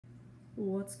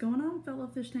What's going on, fellow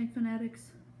fish tank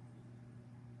fanatics?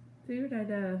 Figured I'd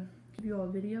give you all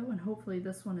a video, and hopefully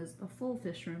this one is a full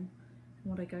fish room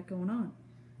and what I got going on.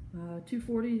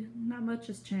 240, not much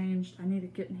has changed. I need to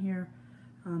get in here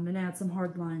and add some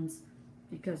hard lines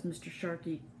because Mr.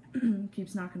 Sharky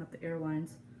keeps knocking up the air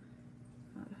lines.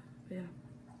 Yeah,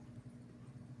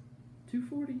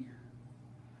 240,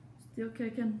 still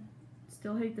kicking,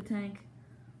 still hate the tank.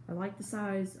 I like the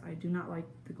size, I do not like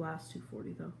the glass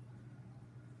 240 though.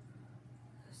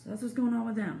 So that's what's going on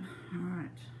with them. Alright,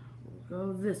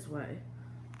 we'll go this way.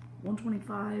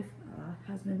 125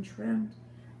 has been trimmed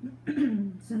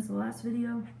since the last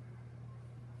video.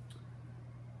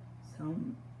 So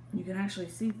you can actually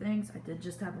see things. I did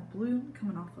just have a bloom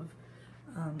coming off of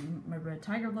my red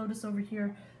tiger lotus over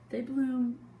here. They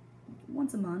bloom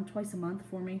once a month, twice a month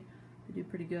for me. They do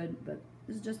pretty good, but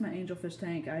this is just my angelfish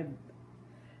tank. I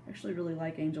actually really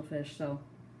like angelfish, so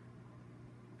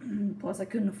plus I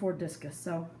couldn't afford discus,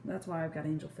 so that's why I've got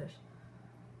angelfish.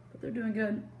 But they're doing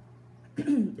good.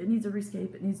 It needs a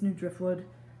rescape, it needs new driftwood,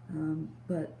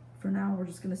 but for now we're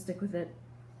just going to stick with it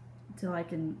until I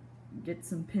can get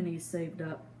some pennies saved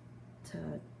up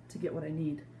to get what I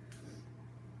need.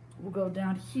 We'll go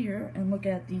down here and look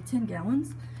at the 10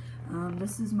 gallons.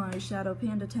 This is my Shadow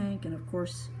Panda tank, and of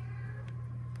course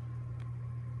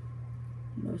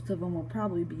most of them will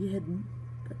probably be hidden,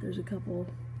 but there's a couple.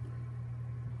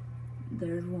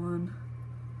 There's one.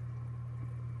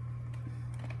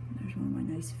 There's one of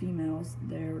my nice females.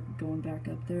 They're going back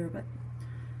up there, but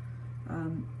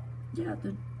yeah,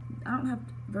 I don't have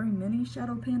very many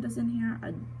shadow pandas in here.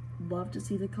 I'd love to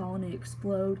see the colony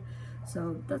explode,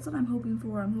 so that's what I'm hoping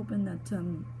for. I'm hoping that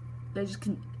they just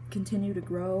can continue to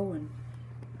grow, and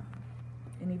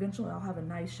eventually I'll have a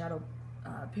nice shadow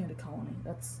panda colony.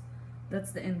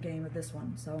 That's the end game of this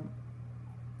one. So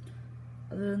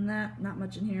other than that, not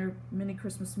much in here. Mini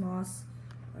Christmas moss,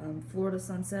 Florida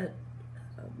sunset,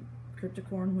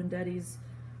 Cryptocorn Wendettis,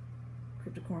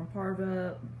 Cryptocorn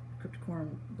parva,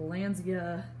 Cryptocorn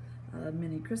Belanzia,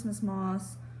 mini Christmas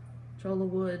moss, cholla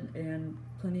wood, and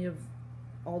plenty of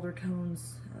alder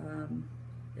cones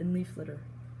in leaf litter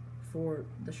for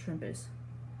the shrimpies.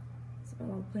 That's about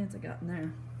all the plants I got in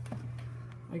there.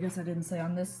 I guess I didn't say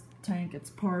on this tank it's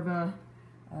parva,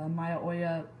 Maya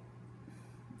Oya,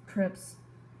 Crips,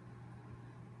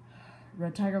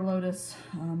 red tiger lotus,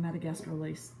 Madagascar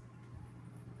lace.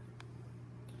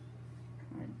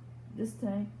 Alright, this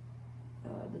tank,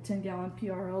 the 10 gallon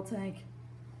PRL tank,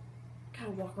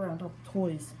 gotta walk around all the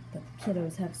toys that the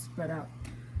kiddos have spread out.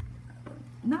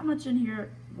 Not much in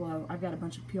here. Well, I've got a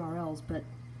bunch of PRLs, but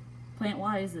plant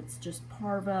wise it's just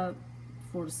parva,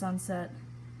 Florida sunset,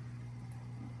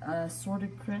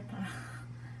 sorted crip.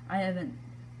 I haven't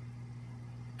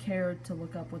cared to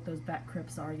look up what those back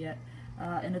crypts are yet,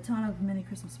 and a ton of mini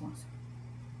Christmas moss.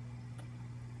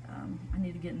 I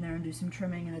need to get in there and do some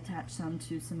trimming and attach some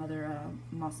to some other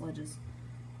moss ledges,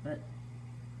 but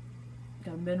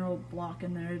got a mineral block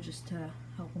in there just to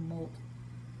help them molt.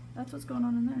 That's what's going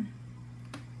on in there.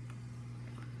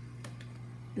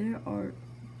 There are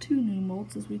 2 new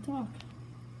molts as we talk.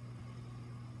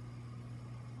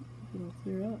 It'll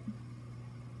clear up.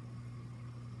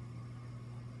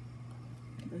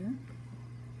 There.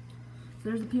 So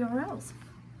there's the PRLs.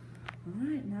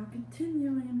 Alright, now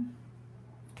continuing.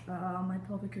 My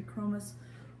Pelvicochromis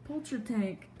poultry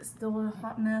tank is still a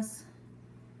hot mess.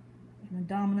 There's my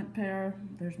dominant pair.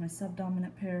 There's my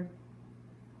subdominant pair.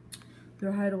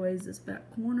 Their hideaways this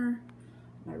back corner.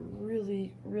 I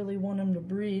really, really want them to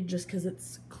breed just because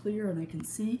it's clear and I can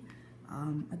see.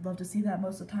 I'd love to see that.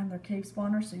 Most of the time they're cave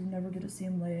spawners, so you never get to see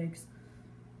them lay eggs.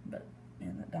 But,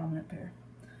 man, that dominant pair.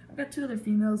 I've got 2 other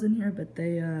females in here, but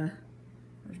they,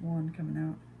 there's one coming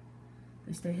out.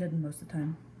 They stay hidden most of the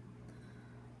time.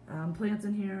 Plants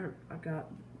in here, I've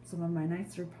got some of my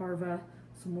nicer parva,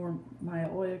 some more Maya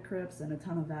Oya crypts, and a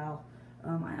ton of val.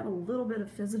 I have a little bit of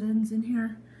physodins in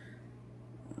here.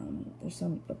 There's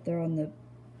some up there on the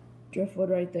driftwood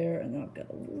right there, and then I've got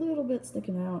a little bit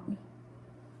sticking out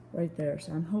right there.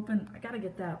 So I'm hoping, I gotta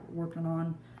get that working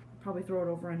on. Probably throw it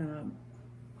over in a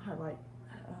highlight,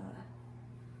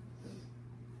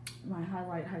 my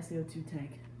highlight high CO2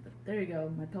 tank. But there you go,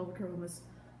 my Pelvicochromis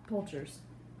poulters.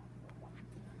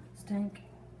 This tank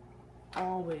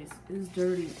always is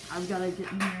dirty. I've got to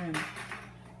get in here and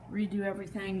redo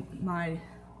everything.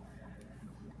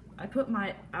 I put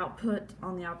my output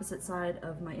on the opposite side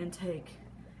of my intake,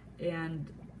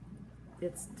 and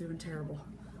it's doing terrible.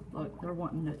 Look, they're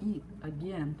wanting to eat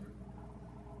again.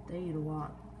 They eat a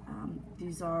lot.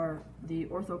 These are the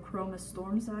Orthochromis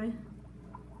stormside.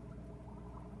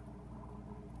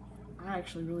 I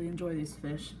actually really enjoy these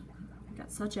fish.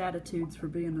 Got such attitudes for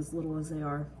being as little as they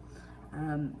are.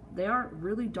 They are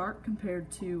really dark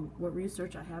compared to what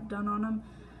research I have done on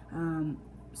them.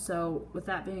 So with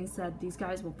that being said, these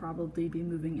guys will probably be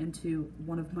moving into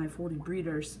one of my 40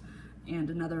 breeders, and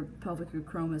another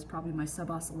Pelvicochromis, probably my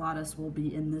subocellatus, will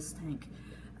be in this tank.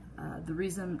 The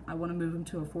reason I want to move them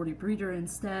to a 40 breeder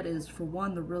instead is, for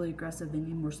one, they're really aggressive, they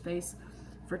need more space.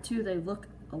 For two, they look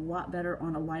a lot better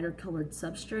on a lighter colored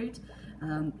substrate.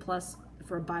 Plus,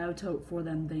 for a biotope for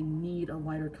them, they need a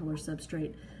lighter color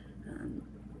substrate.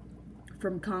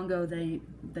 From Congo, they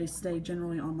stay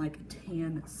generally on like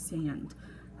tan sand,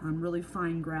 really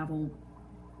fine gravel,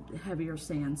 heavier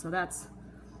sand. So that's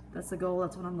the goal.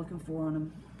 That's what I'm looking for on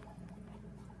them.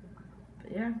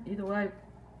 But yeah, either way,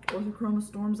 Orthochroma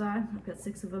Storm's Eye. I've got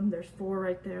 6 of them. There's 4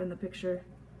 right there in the picture.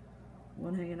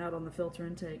 One hanging out on the filter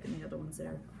intake, and the other one's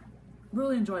there.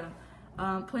 Really enjoy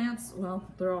them. Plants, well,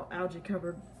 they're all algae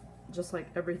covered, just like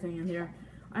everything in here.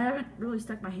 I haven't really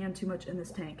stuck my hand too much in this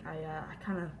tank. I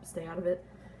kind of stay out of it.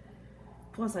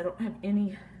 Plus, I don't have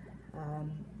any,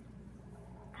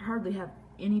 hardly have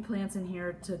any plants in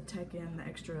here to take in the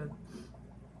extra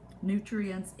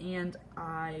nutrients, and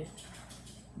I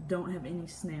don't have any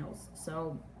snails.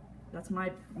 So that's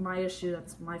my issue.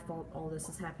 That's my fault. All this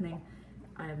is happening.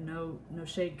 I have no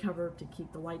shade cover to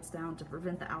keep the lights down to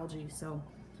prevent the algae. So,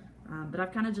 but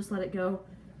I've kind of just let it go.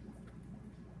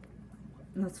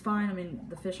 And that's fine. I mean,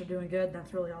 the fish are doing good.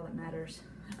 That's really all that matters.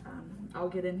 I'll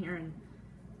get in here and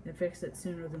fix it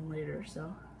sooner than later.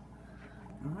 So,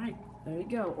 all right, there you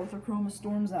go. Orthochroma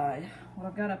Storm's Eye. What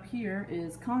I've got up here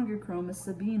is Congochromis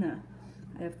sabina.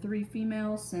 I have 3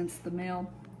 females since the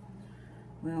male,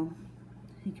 well,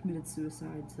 he committed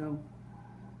suicide. So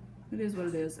it is what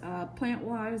it is.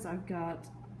 Plant-wise, I've got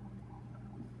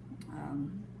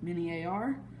Mini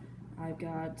AR. I've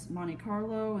got Monte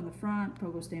Carlo in the front,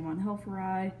 Pogostemon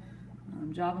helferi,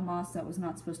 Java Moss that was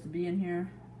not supposed to be in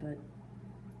here, but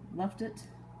left it.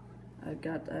 I've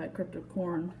got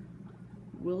Cryptocorn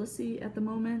Willisii at the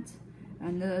moment,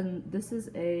 and then this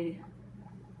is a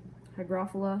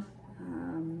Hygrophila.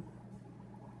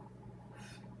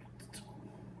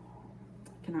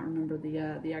 Cannot remember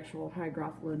the actual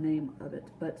Hygrophila name of it,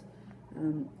 but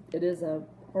it is a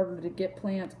harder to get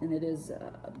plant, and it is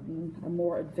a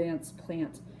more advanced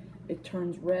plant. It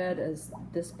turns red, as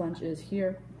this bunch is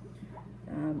here.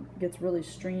 Gets really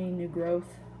stringy new growth.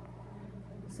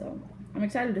 So I'm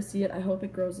excited to see it. I hope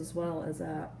it grows as well as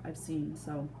I've seen.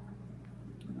 So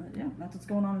yeah, that's what's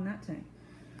going on in that tank.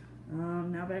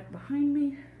 Now back behind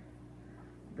me,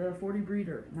 the 40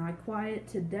 breeder. Now I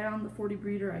quieted down the 40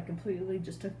 breeder. I completely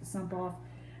just took the sump off,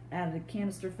 added a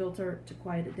canister filter to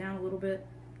quiet it down a little bit.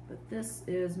 But this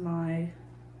is my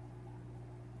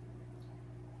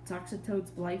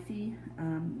Toxotes Blythii.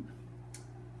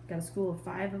 Got a school of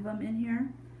 5 of them in here,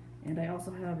 and I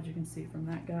also have, as you can see from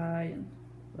that guy and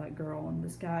that girl and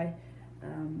this guy,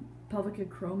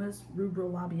 Pelvicochromis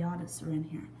rubrolabiatus are in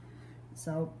here.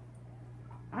 So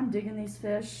I'm digging these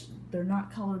fish. They're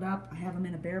not colored up. I have them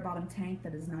in a bare bottom tank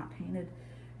that is not painted,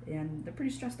 and they're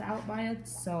pretty stressed out by it.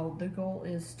 So the goal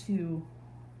is to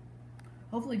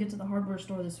hopefully get to the hardware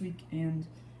store this week and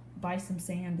buy some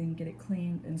sand and get it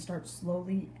cleaned and start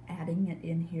slowly adding it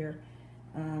in here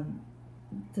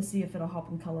to see if it'll help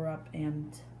them color up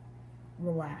and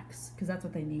relax, because that's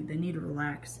what they need. They need to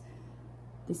relax.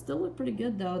 They still look pretty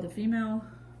good though. The female,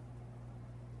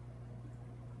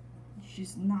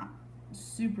 she's not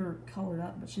super colored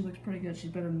up, but she looks pretty good.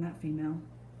 She's better than that female.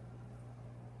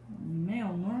 The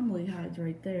male normally hides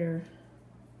right there.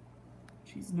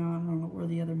 She's not. I don't know where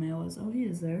the other male is. Oh, he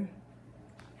is there.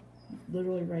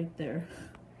 Literally right there.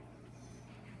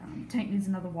 Tank needs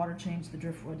another water change. The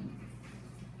driftwood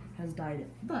has dyed it.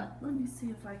 But let me see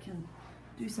if I can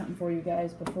do something for you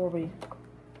guys before we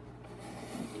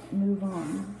move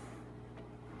on.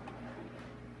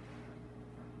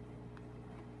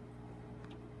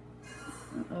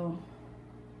 Uh-oh.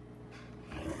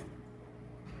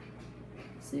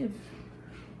 See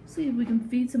if we can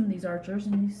feed some of these archers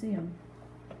and you see them.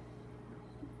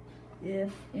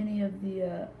 If any of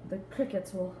the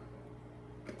crickets will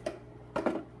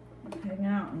hang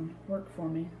out and work for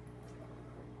me.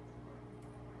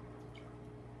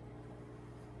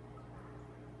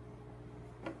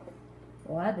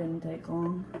 Well, that didn't take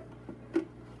long.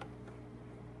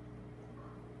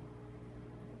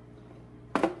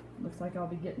 Looks like I'll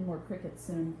be getting more crickets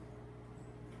soon.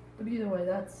 But either way,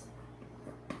 that's...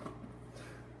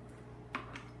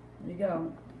 There you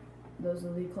go. Those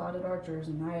are the clouded archers,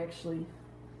 and I actually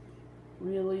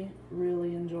really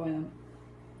enjoy them.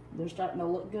 They're starting to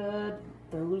look good.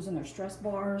 They're losing their stress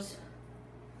bars.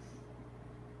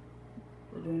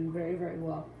 They're doing very, very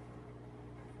well.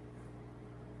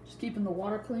 Just keeping the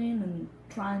water clean and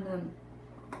trying to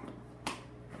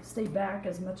stay back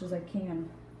as much as I can.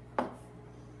 But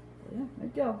yeah, there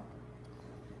you go.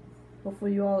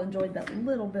 Hopefully you all enjoyed that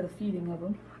little bit of feeding of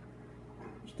them.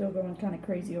 We're still going kind of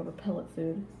crazy over pellet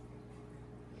food.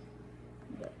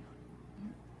 But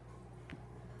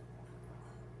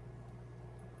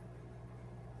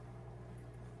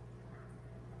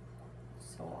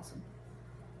so awesome.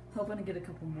 Hoping to get a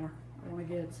couple more. I want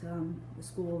to get a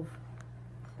school of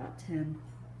about 10,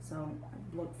 so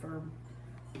I'd look for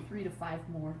 3 to 5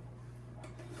 more.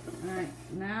 Alright,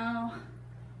 now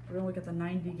we're going to look at the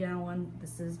 90-gallon.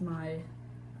 This is my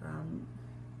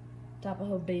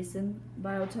Tapajos Basin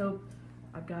biotope.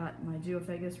 I've got my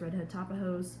Geophagus redhead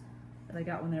Tapajos that I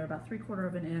got when they were about 3/4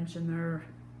 of an inch, and they're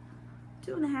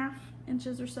 2.5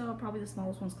 inches or so. Probably the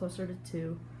smallest one's closer to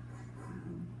 2.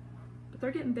 But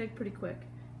they're getting big pretty quick.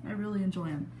 I really enjoy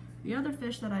them. The other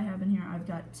fish that I have in here, I've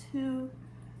got 2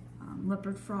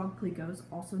 leopard frog plecos,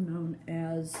 also known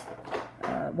as,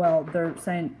 well, they're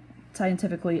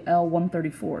scientifically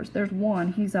L134s. There's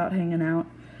one, he's out hanging out.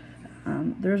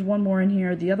 There's one more in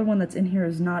here. The other one that's in here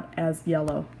is not as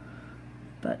yellow,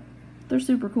 but they're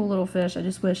super cool little fish. I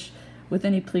just wish with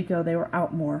any pleco they were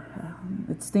out more.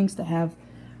 It stinks to have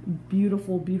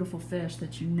beautiful, beautiful fish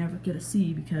that you never get to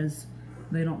see because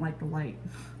they don't like the light.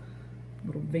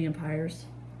 Little vampires.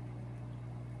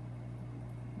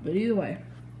 But either way,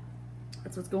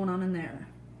 that's what's going on in there.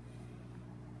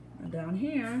 And down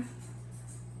here,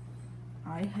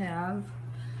 I have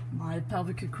my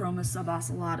Pelvicochromis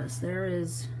subocellatus. There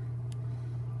is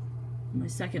my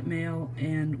second male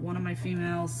and one of my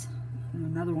females and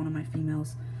another one of my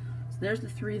females. So there's the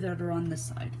 3 that are on this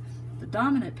side. The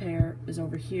dominant pair is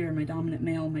over here, my dominant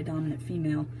male and my dominant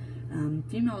female.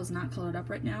 Female is not colored up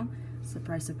right now.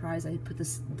 Surprise, surprise, I put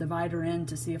this divider in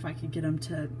to see if I could get them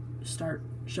to start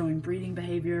showing breeding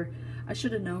behavior. I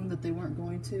should have known that they weren't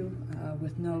going to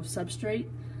with no substrate,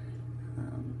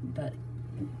 but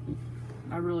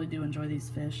I really do enjoy these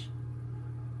fish.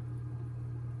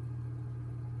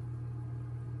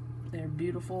 They're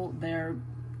beautiful. They're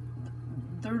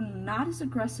not as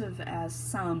aggressive as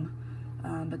some,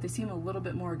 but they seem a little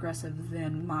bit more aggressive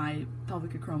than my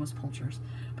Pelvicochromis poultures.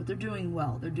 But they're doing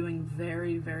well. They're doing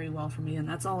very, very well for me, and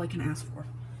that's all I can ask for.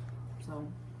 So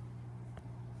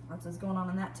that's what's going on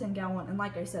in that 10-gallon. And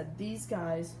like I said, these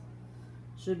guys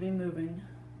should be moving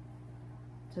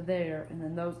to there, and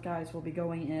then those guys will be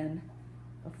going in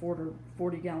a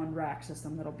 40-gallon rack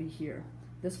system that'll be here.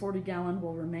 This 40-gallon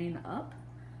will remain up.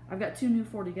 I've got 2 new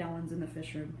 40 gallons in the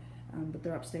fish room, but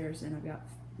they're upstairs, and I've got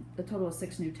a total of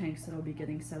 6 new tanks that'll be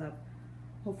getting set up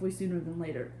hopefully sooner than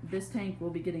later. This tank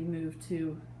will be getting moved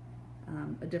to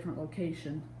a different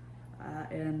location,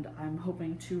 and I'm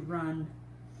hoping to run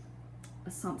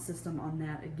a sump system on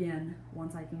that again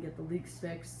once I can get the leaks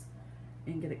fixed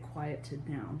and get it quieted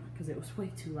down, because it was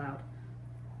way too loud.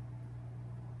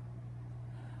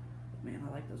 Man,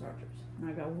 I like those archers. And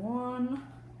I've got 1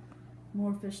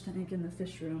 more fish tank in the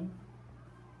fish room.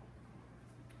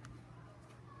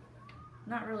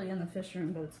 Not really in the fish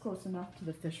room, but it's close enough to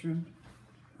the fish room.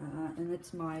 And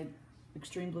it's my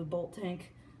extreme blue bolt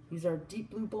tank. These are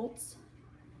deep blue bolts.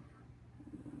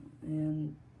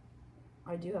 And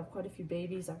I do have quite a few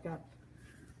babies. I've got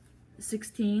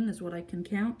 16 is what I can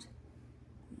count,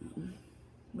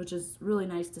 which is really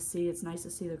nice to see. It's nice to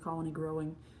see the colony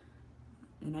growing.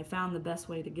 And I found the best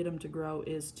way to get them to grow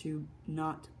is to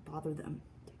not bother them.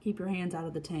 To keep your hands out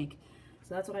of the tank.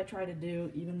 So that's what I try to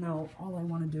do, even though all I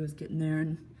want to do is get in there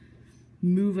and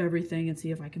move everything and see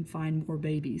if I can find more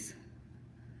babies.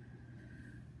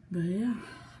 But yeah,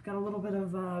 got a little bit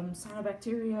of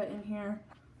cyanobacteria in here,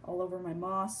 all over my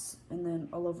moss, and then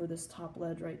all over this top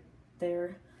ledge right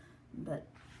there. But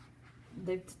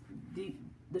the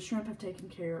shrimp have taken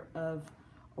care of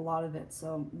a lot of it,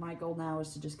 so my goal now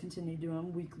is to just continue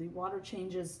doing weekly water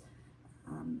changes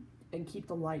and keep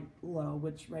the light low,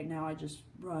 which right now I just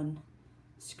run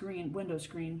window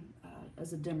screen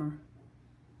as a dimmer.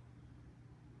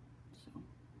 So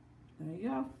there you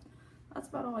go. That's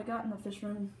about all I got in the fish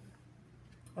room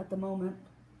at the moment.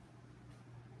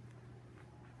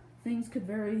 Things could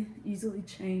very easily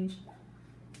change.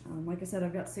 Like I said,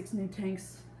 I've got 6 new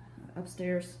tanks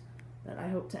upstairs that I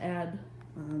hope to add.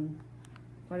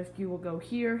 Quite a few will go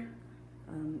here,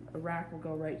 a rack will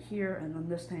go right here, and then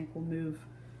this tank will move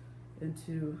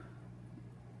into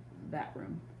that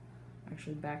room,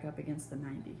 actually back up against the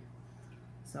 90.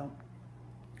 So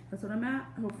that's what I'm at.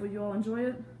 Hopefully you all enjoy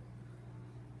it.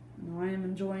 I know I am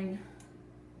enjoying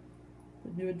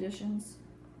the new additions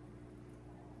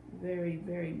very,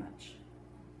 very much.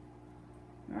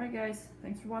 Alright guys,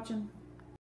 thanks for watching.